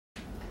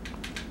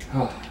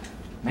Oh,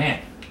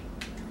 man.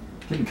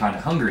 Getting kind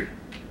of hungry.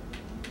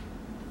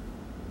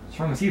 What's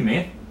wrong with you,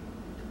 man?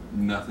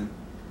 Nothing.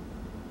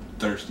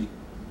 Thirsty.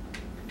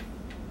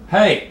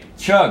 Hey,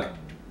 Chug.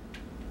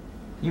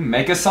 You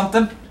make us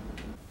something?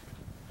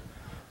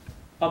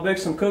 I'll bake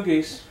some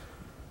cookies.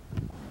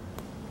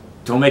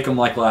 Don't make them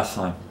like last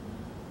time.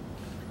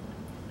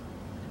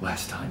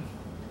 Last time.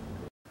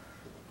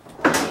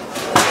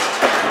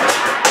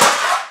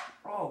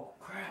 Oh,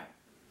 crap.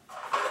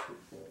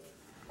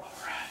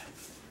 Alright.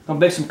 I'll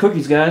bake some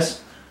cookies,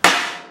 guys.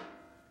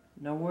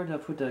 Now, where did I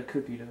put that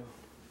cookie dough?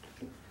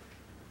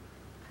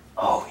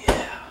 Oh,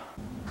 yeah.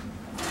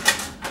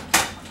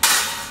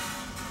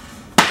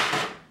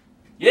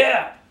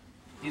 Yeah!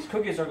 These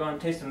cookies are going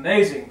to taste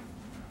amazing.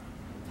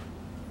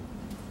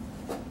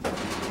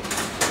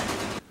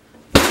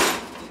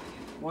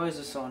 Why is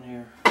this on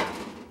here?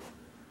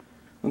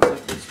 Looks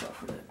like this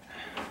stuff with it.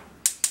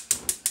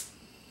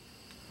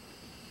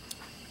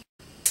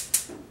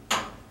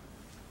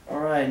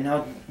 Alright,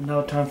 now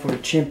time for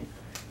the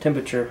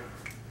temperature.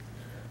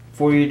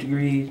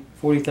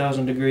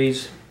 40,000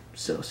 degrees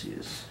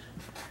Celsius.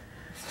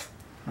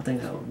 I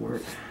think that would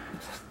work.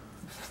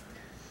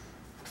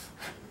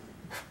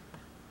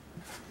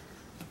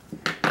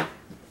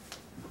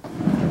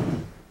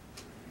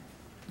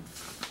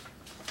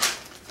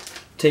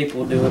 Tape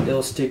will do it,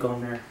 it'll stick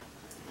on there.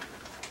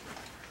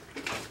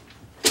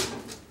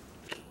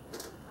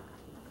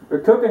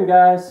 We're cooking,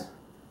 guys.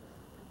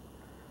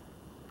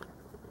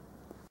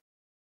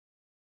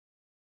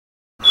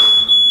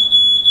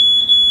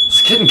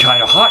 It's getting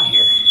kind of hot in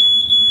here.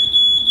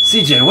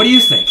 CJ, what do you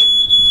think?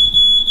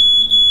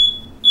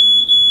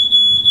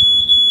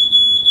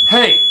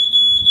 Hey,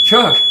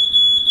 Chug.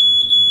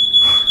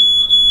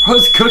 Are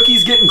those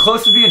cookies getting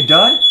close to being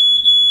done?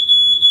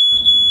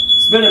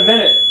 It's been a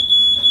minute.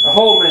 A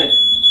whole minute.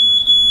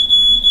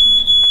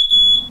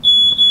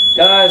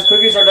 Guys,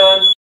 cookies are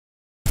done.